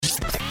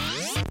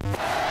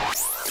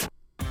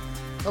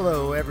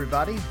Hello,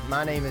 everybody.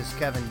 My name is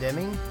Kevin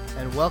Deming,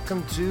 and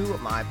welcome to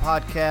my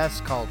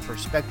podcast called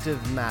Perspective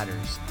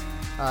Matters.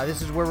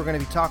 This is where we're going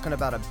to be talking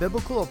about a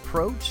biblical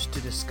approach to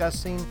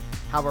discussing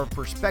how our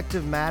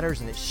perspective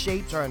matters and it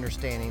shapes our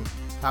understanding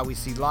of how we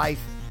see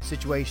life,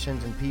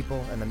 situations, and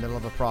people in the middle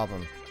of a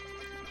problem.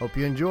 Hope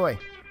you enjoy.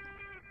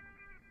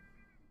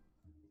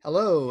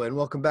 Hello, and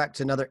welcome back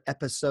to another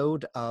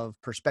episode of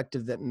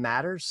Perspective That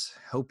Matters.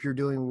 Hope you're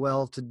doing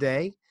well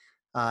today.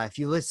 If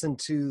you listened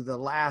to the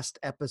last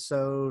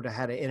episode, I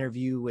had an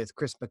interview with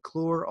Chris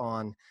McClure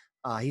on,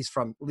 he's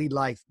from Lead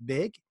Life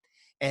Big.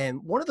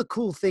 And one of the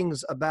cool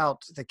things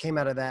that came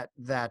out of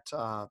that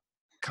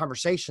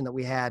conversation that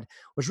we had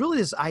was really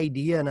this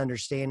idea and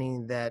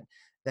understanding that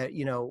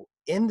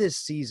in this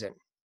season,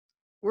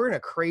 we're in a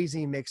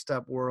crazy mixed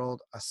up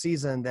world, a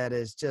season that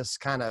is just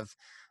kind of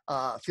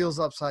feels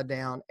upside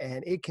down,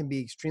 and it can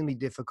be extremely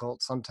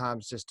difficult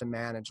sometimes just to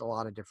manage a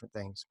lot of different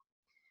things.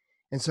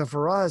 And so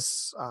for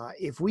us,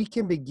 if we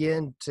can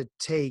begin to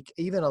take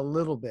even a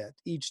little bit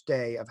each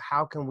day of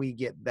how can we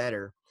get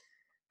better,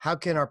 how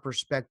can our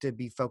perspective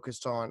be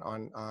focused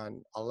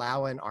on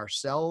allowing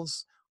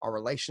ourselves, our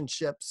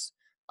relationships,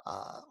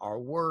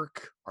 our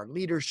work, our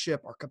leadership,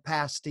 our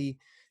capacity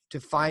to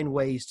find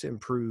ways to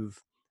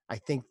improve, I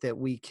think that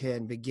we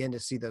can begin to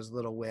see those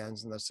little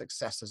wins and those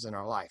successes in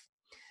our life.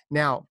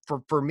 Now,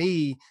 for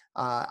me,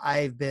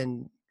 I've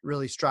been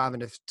really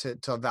striving to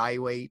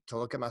evaluate, to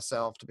look at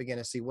myself, to begin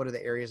to see what are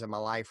the areas of my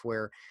life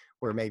where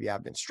maybe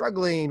I've been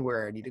struggling,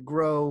 where I need to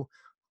grow.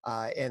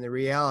 And the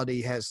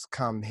reality has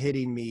come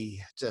hitting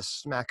me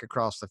just smack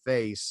across the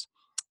face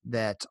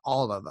that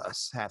all of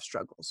us have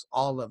struggles.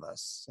 All of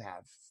us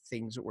have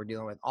things that we're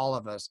dealing with. All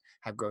of us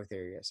have growth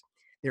areas.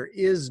 There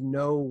is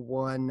no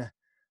one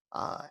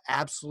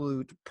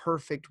absolute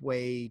perfect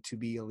way to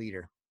be a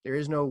leader. There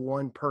is no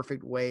one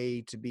perfect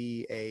way to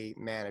be a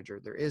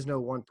manager. There is no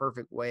one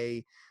perfect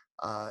way,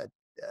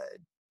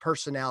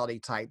 personality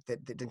type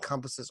that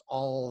encompasses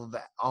all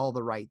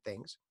the right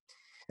things.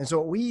 And so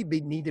what we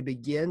need to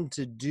begin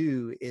to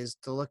do is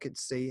to look and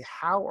see,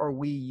 how are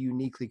we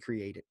uniquely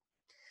created?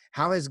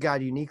 How has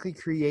God uniquely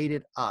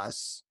created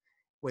us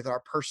with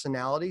our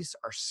personalities,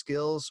 our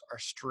skills, our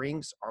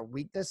strengths, our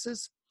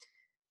weaknesses,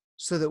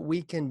 so that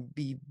we can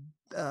be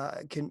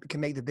can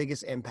make the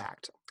biggest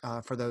impact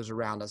for those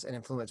around us and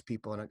influence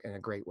people in a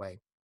great way.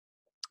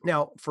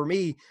 Now, for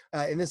me,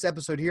 in this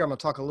episode here, I'm going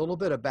to talk a little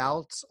bit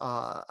about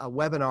a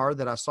webinar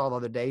that I saw the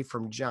other day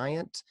from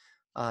Giant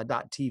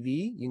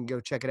 .tv. You can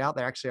go check it out.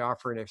 They're actually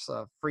offering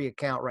a free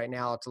account right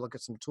now to look at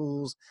some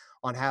tools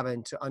on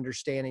having to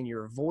understanding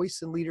your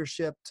voice in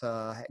leadership,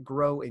 to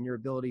grow in your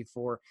ability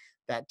for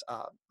that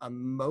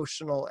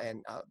emotional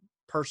and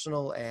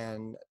personal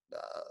and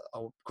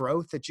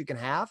growth that you can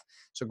have.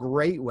 It's a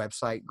great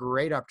website,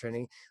 great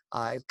opportunity.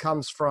 It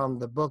comes from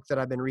the book that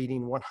I've been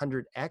reading,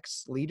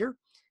 100X Leader.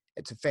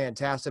 It's a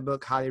fantastic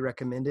book. Highly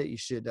recommend it. You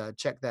should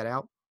check that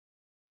out.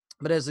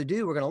 But as I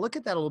do, we're going to look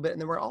at that a little bit.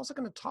 And then we're also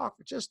going to talk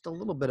just a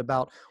little bit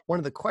about one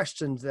of the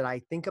questions that I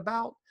think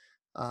about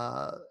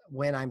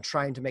when I'm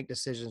trying to make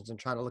decisions and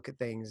trying to look at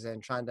things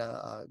and trying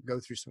to go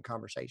through some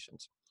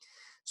conversations.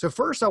 So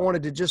first, I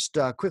wanted to just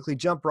quickly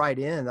jump right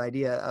in. The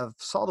idea of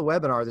saw the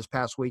webinar this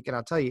past week, and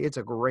I'll tell you, it's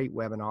a great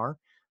webinar.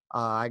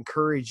 I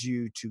encourage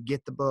you to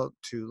get the book,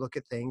 to look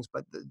at things.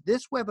 But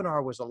this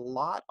webinar was a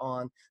lot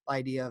on the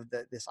idea of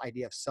this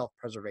idea of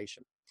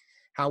self-preservation.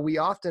 How we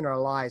often in our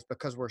lives,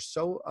 because we're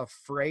so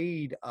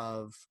afraid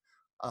of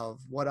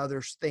what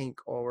others think,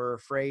 or we're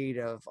afraid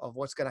of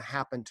what's going to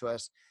happen to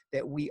us,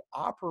 that we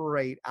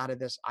operate out of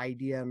this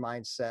idea and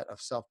mindset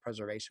of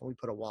self-preservation. We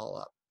put a wall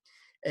up.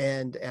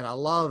 And I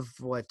love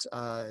what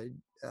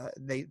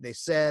they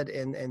said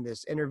in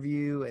this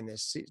interview and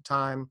this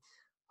time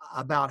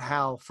about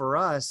how for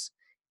us,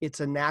 it's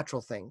a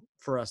natural thing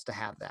for us to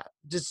have that.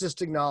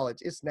 Just acknowledge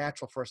it's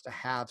natural for us to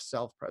have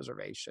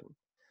self-preservation.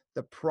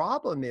 The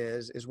problem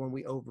is when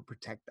we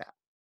overprotect that.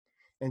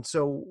 And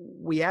so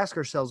we ask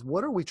ourselves,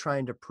 what are we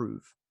trying to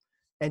prove?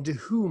 And to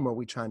whom are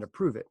we trying to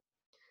prove it?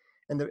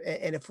 And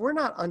if we're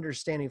not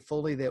understanding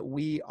fully that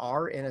we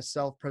are in a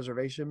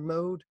self-preservation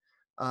mode,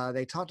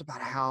 they talked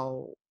about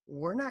how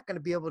we're not going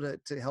to be able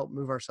to help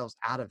move ourselves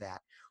out of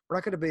that. We're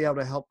not going to be able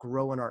to help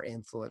grow in our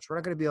influence. We're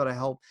not going to be able to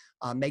help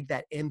make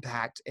that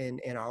impact in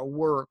our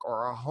work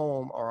or our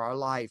home or our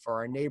life or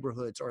our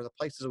neighborhoods or the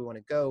places we want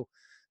to go,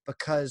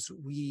 because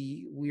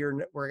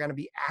we're going to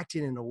be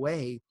acting in a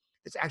way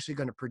that's actually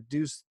going to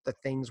produce the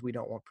things we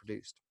don't want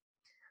produced.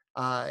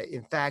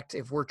 In fact,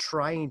 if we're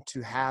trying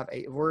to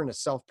if we're in a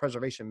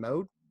self-preservation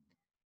mode,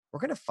 we're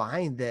going to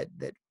find that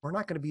we're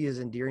not going to be as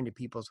endearing to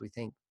people as we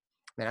think.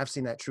 And I've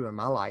seen that true in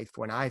my life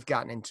when I've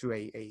gotten into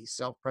a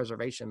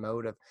self-preservation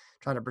mode of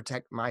trying to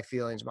protect my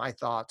feelings, my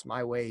thoughts,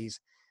 my ways.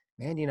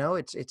 Man,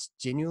 it's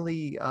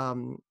genuinely,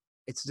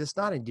 it's just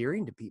not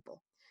endearing to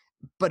people.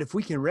 But if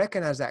we can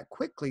recognize that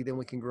quickly, then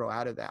we can grow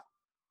out of that.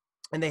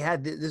 And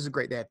this is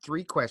great. They had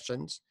 3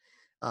 questions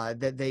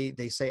that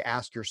they say,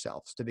 ask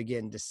yourselves to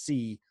begin to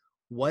see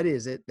what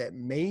is it that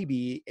may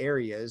be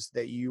areas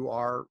that you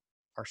are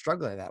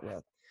struggling that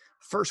with.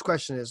 First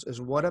question is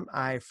what am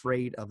I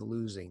afraid of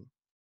losing?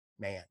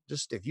 Man,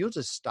 just if you'll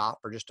just stop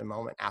for just a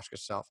moment, ask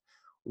yourself,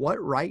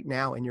 what right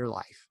now in your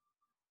life,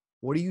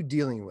 what are you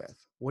dealing with?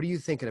 What are you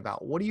thinking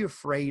about? What are you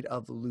afraid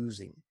of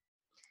losing?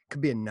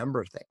 Could be a number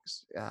of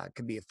things. It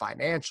could be a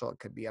financial, it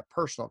could be a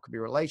personal, it could be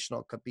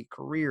relational, it could be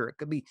career, it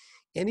could be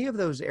any of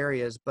those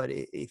areas. But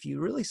if you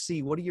really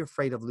see what are you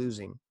afraid of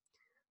losing,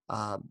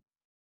 um,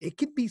 it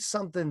could be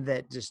something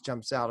that just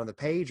jumps out on the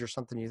page or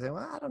something you think,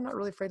 well, I'm not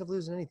really afraid of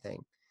losing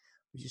anything.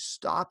 If you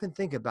stop and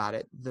think about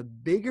it, the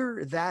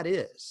bigger that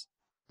is,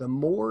 the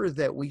more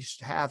that we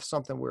have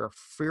something we're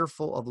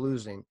fearful of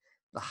losing,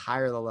 the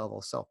higher the level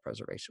of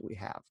self-preservation we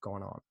have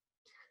going on.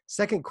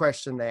 Second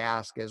question they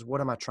ask is,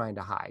 what am I trying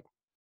to hide?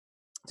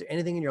 Is there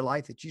anything in your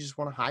life that you just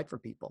want to hide from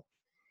people?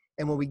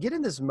 And when we get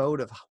in this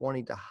mode of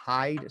wanting to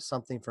hide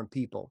something from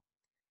people,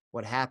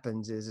 what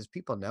happens is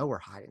people know we're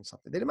hiding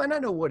something. They might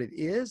not know what it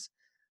is,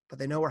 but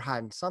they know we're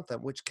hiding something,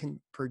 which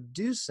can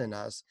produce in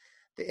us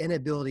the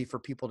inability for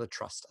people to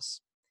trust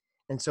us.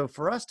 And so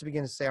for us to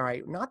begin to say, all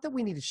right, not that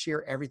we need to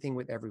share everything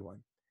with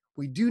everyone.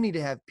 We do need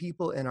to have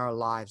people in our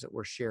lives that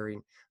we're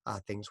sharing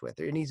things with.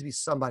 There needs to be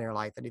somebody in our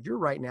life. And if you're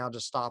right now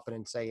just stopping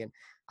and saying,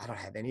 I don't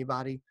have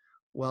anybody,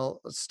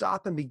 well,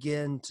 stop and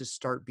begin to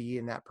start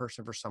being that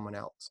person for someone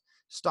else.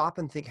 Stop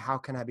and think, how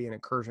can I be an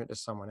encouragement to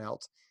someone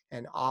else?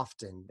 And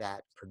often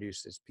that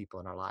produces people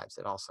in our lives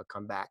that also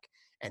come back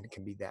and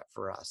can be that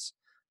for us.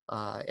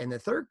 And the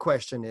third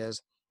question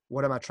is,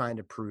 what am I trying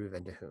to prove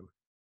and to whom?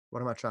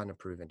 What am I trying to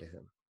prove and to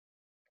whom?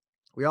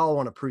 We all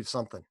want to prove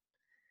something.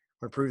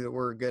 We want to prove that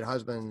we're good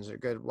husbands or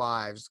good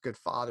wives, good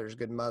fathers,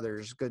 good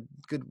mothers, good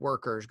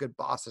workers, good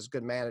bosses,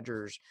 good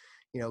managers,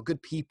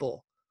 good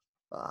people,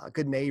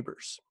 good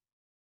neighbors.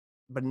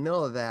 But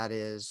none of that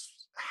is,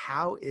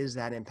 how is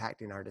that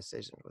impacting our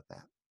decisions with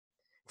that?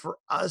 For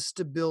us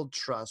to build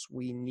trust,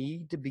 we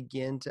need to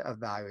begin to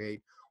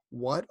evaluate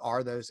what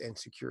are those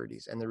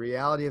insecurities. And the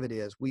reality of it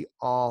is we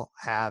all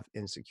have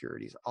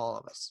insecurities, all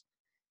of us.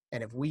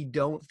 And if we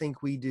don't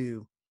think we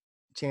do,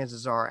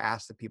 chances are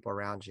ask the people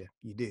around you,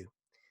 you do.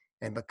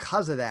 And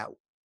because of that,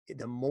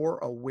 the more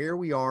aware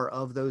we are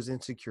of those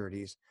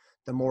insecurities,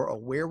 the more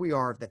aware we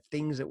are of the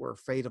things that we're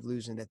afraid of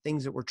losing, the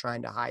things that we're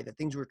trying to hide, the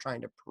things we're trying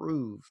to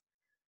prove,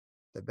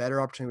 the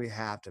better opportunity we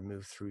have to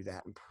move through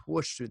that and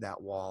push through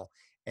that wall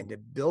and to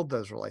build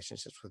those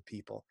relationships with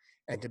people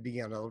and to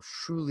begin to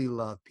truly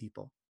love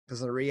people. Because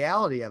the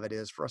reality of it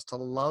is, for us to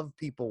love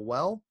people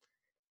well,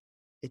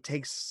 it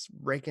takes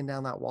breaking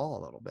down that wall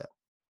a little bit.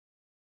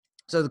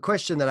 So the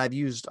question that I've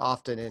used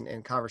often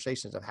in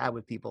conversations I've had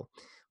with people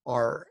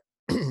are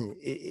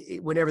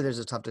whenever there's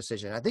a tough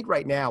decision. I think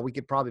right now we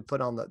could probably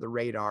put on the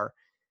radar,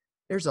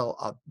 there's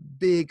a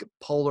big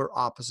polar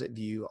opposite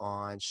view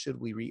on, should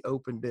we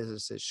reopen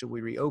businesses? Should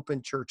we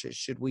reopen churches?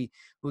 Should we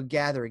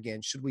gather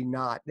again? Should we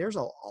not? There's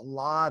a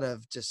lot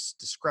of just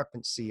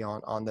discrepancy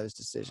on those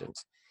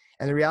decisions.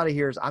 And the reality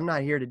here is, I'm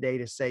not here today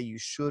to say you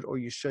should or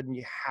you shouldn't.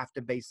 You have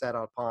to base that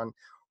upon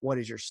what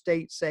is your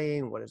state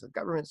saying, what is the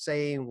government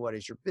saying, what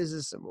is your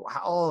business, and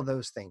all of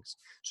those things.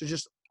 So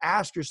just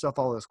ask yourself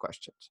all those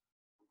questions.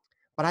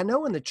 But I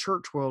know in the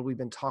church world, we've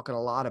been talking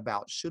a lot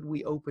about, should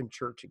we open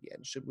church again?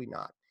 Should we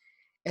not?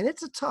 And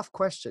it's a tough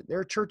question. There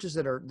are churches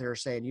that are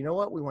saying, you know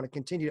what, we want to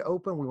continue to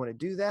open. We want to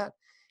do that.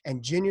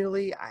 And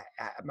genuinely,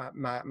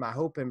 my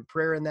hope and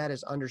prayer in that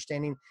is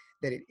understanding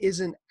that it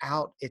isn't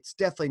out. It's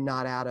definitely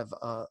not out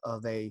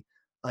of a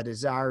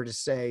desire to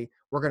say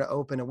we're going to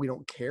open and we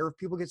don't care if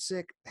people get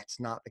sick. That's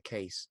not the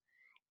case.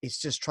 It's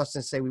just trust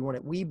and say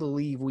we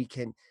believe we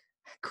can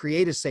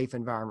create a safe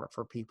environment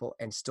for people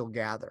and still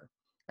gather.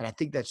 And I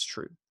think that's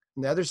true.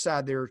 On the other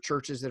side, there are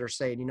churches that are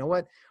saying, you know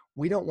what,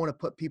 we don't want to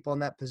put people in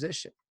that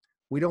position.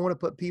 We don't want to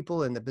put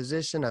people in the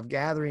position of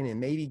gathering and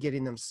maybe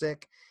getting them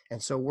sick.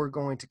 And so we're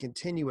going to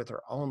continue with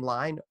our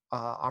online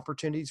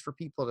opportunities for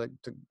people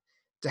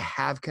to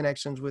have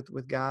connections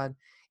with God.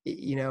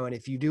 And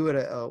if you do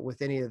it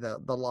with any of the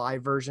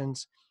live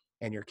versions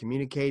and you're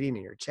communicating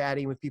and you're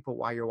chatting with people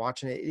while you're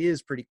watching it, it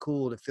is pretty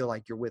cool to feel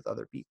like you're with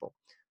other people,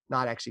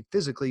 not actually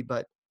physically,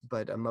 but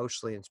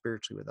emotionally and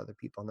spiritually with other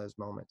people in those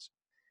moments.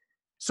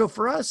 So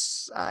for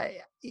us,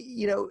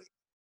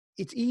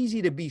 it's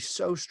easy to be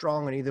so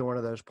strong on either one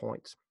of those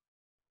points.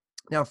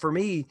 Now, for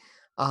me,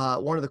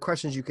 one of the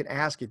questions you can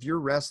ask if you're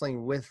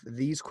wrestling with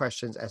these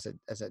questions as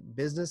a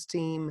business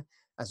team,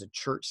 as a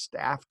church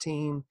staff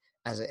team,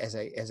 as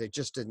a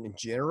just in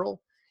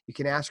general, you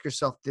can ask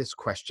yourself this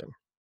question: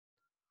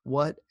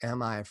 what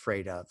am I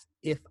afraid of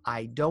if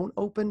I don't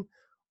open?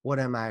 What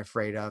am I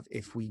afraid of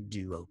if we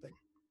do open?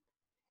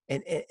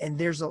 And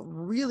there's a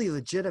really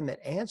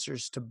legitimate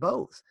answers to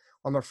both.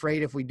 I'm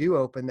afraid if we do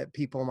open that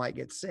people might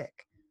get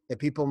sick, that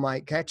people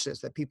might catch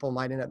this, that people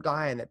might end up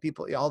dying, that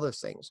people, all those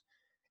things.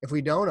 If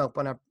we don't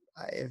open up,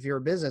 if you're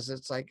a business,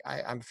 it's like,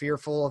 I'm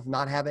fearful of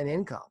not having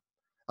income,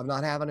 of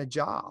not having a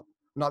job,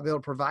 not being able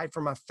to provide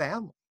for my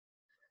family.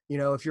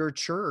 If you're a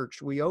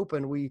church, we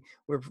open,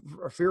 we're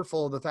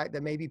fearful of the fact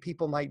that maybe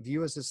people might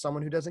view us as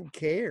someone who doesn't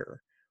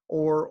care,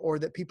 or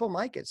that people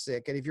might get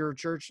sick. And if you're a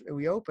church,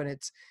 we open,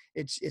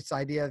 it's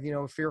idea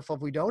of, fearful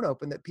if we don't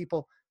open, that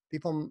people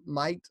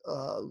might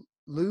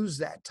lose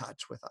that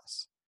touch with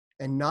us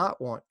and not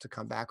want to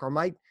come back, or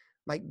might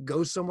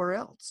go somewhere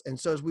else. And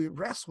so as we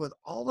wrestle with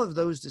all of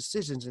those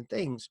decisions and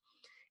things,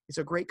 it's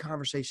a great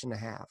conversation to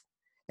have.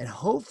 And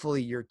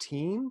hopefully your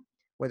team,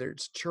 whether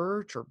it's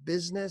church or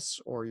business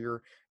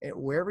or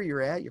wherever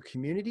you're at, your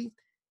community,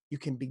 you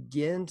can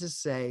begin to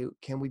say,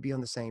 can we be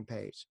on the same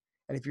page?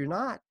 And if you're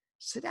not,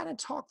 sit down and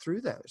talk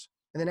through those.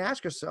 And then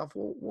ask yourself,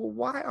 well,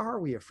 why are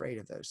we afraid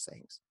of those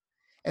things?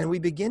 And we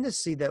begin to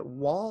see that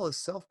wall of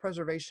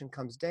self-preservation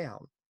comes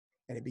down,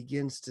 and it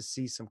begins to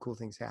see some cool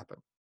things happen.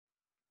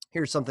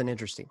 Here's something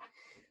interesting.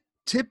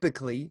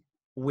 Typically,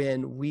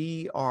 when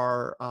we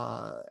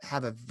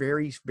have a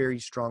very, very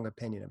strong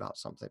opinion about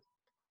something,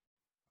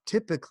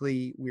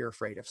 typically we're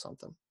afraid of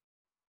something.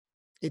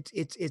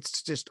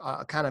 It's just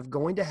kind of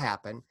going to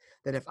happen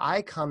that if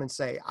I come and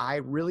say, I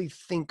really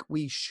think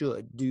we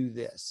should do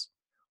this,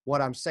 what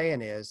I'm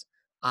saying is,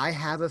 I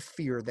have a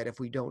fear that if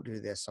we don't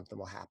do this, something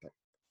will happen.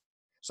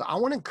 So I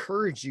want to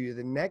encourage you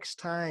the next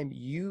time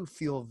you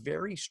feel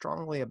very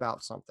strongly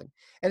about something,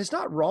 and it's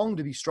not wrong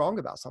to be strong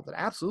about something.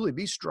 Absolutely.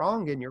 Be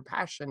strong in your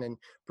passion and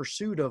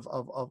pursuit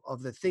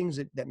of the things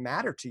that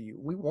matter to you.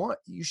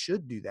 You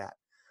should do that.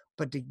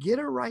 But to get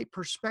a right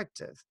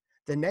perspective,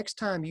 the next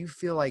time you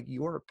feel like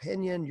your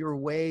opinion, your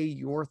way,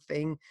 your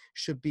thing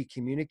should be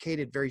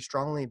communicated very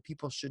strongly and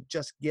people should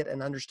just get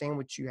and understand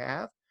what you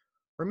have,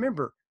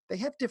 remember, they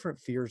have different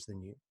fears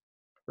than you.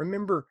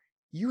 Remember,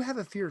 you have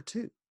a fear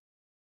too.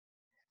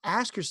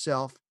 Ask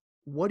yourself,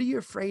 what are you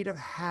afraid of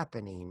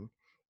happening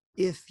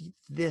if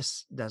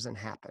this doesn't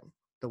happen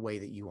the way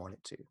that you want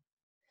it to?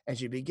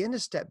 As you begin to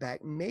step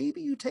back,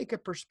 maybe you take a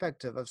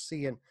perspective of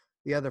seeing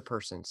the other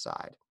person's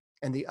side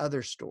and the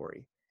other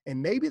story. And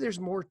maybe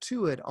there's more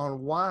to it on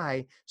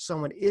why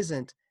someone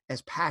isn't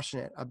as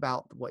passionate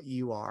about what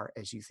you are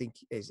as you think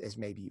as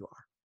maybe you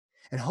are.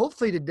 And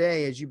hopefully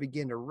today, as you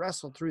begin to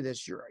wrestle through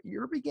this,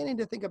 you're beginning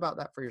to think about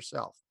that for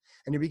yourself.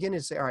 And you're beginning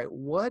to say, all right,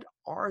 what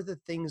are the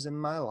things in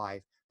my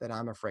life that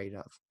I'm afraid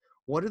of?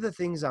 What are the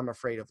things I'm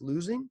afraid of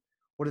losing?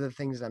 What are the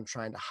things that I'm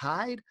trying to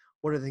hide?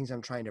 What are the things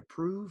I'm trying to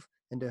prove,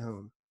 and to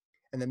whom?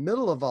 In the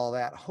middle of all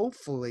that,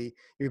 hopefully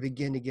you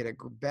begin to get a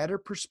better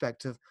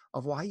perspective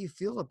of why you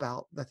feel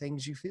about the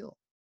things you feel,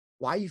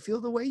 why you feel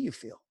the way you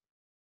feel.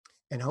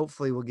 And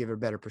hopefully we'll give a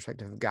better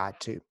perspective of God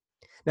too.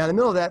 Now, in the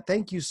middle of that,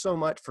 thank you so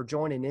much for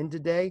joining in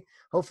today.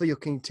 Hopefully you'll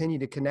continue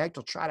to connect.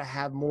 I'll try to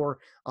have more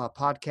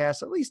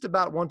podcasts, at least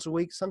about once a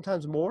week,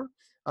 sometimes more.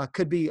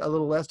 Could be a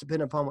little less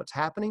depending upon what's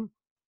happening.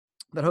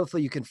 But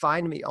hopefully you can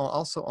find me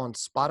also on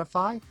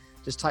Spotify.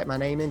 Just type my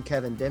name in,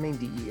 Kevin Deming,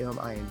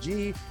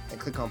 Deming, and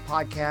click on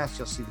podcast.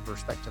 You'll see the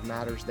Perspective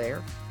Matters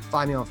there.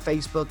 Find me on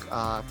Facebook,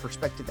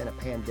 Perspective in a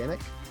Pandemic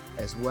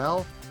as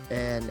well.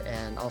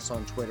 And also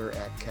on Twitter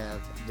at Kev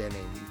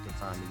Deming. You can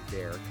find me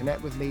there.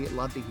 Connect with me. I'd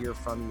love to hear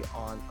from you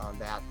on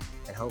that.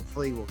 And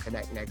hopefully we'll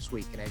connect next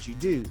week. And as you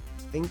do,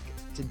 think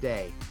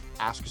today,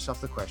 ask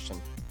yourself the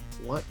question,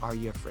 what are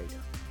you afraid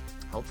of?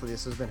 Hopefully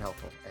this has been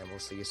helpful, and we'll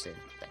see you soon.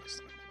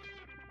 Thanks.